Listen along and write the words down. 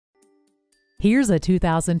Here's a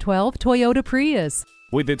 2012 Toyota Prius.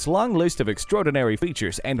 With its long list of extraordinary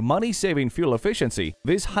features and money-saving fuel efficiency,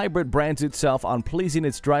 this hybrid brands itself on pleasing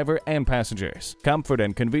its driver and passengers. Comfort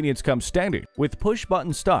and convenience come standard with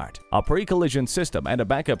push-button start, a pre-collision system and a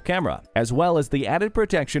backup camera, as well as the added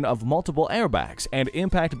protection of multiple airbags and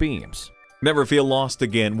impact beams. Never feel lost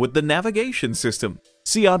again with the navigation system.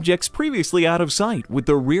 See objects previously out of sight with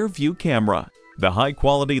the rear view camera. The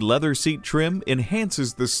high-quality leather seat trim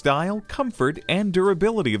enhances the style, comfort, and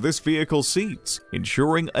durability of this vehicle's seats,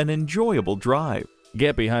 ensuring an enjoyable drive.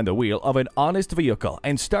 Get behind the wheel of an honest vehicle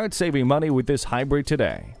and start saving money with this hybrid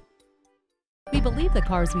today. We believe the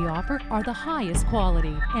cars we offer are the highest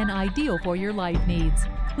quality and ideal for your life needs.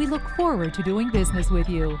 We look forward to doing business with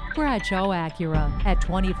you. Bradshaw Acura at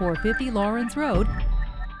 2450 Lawrence Road,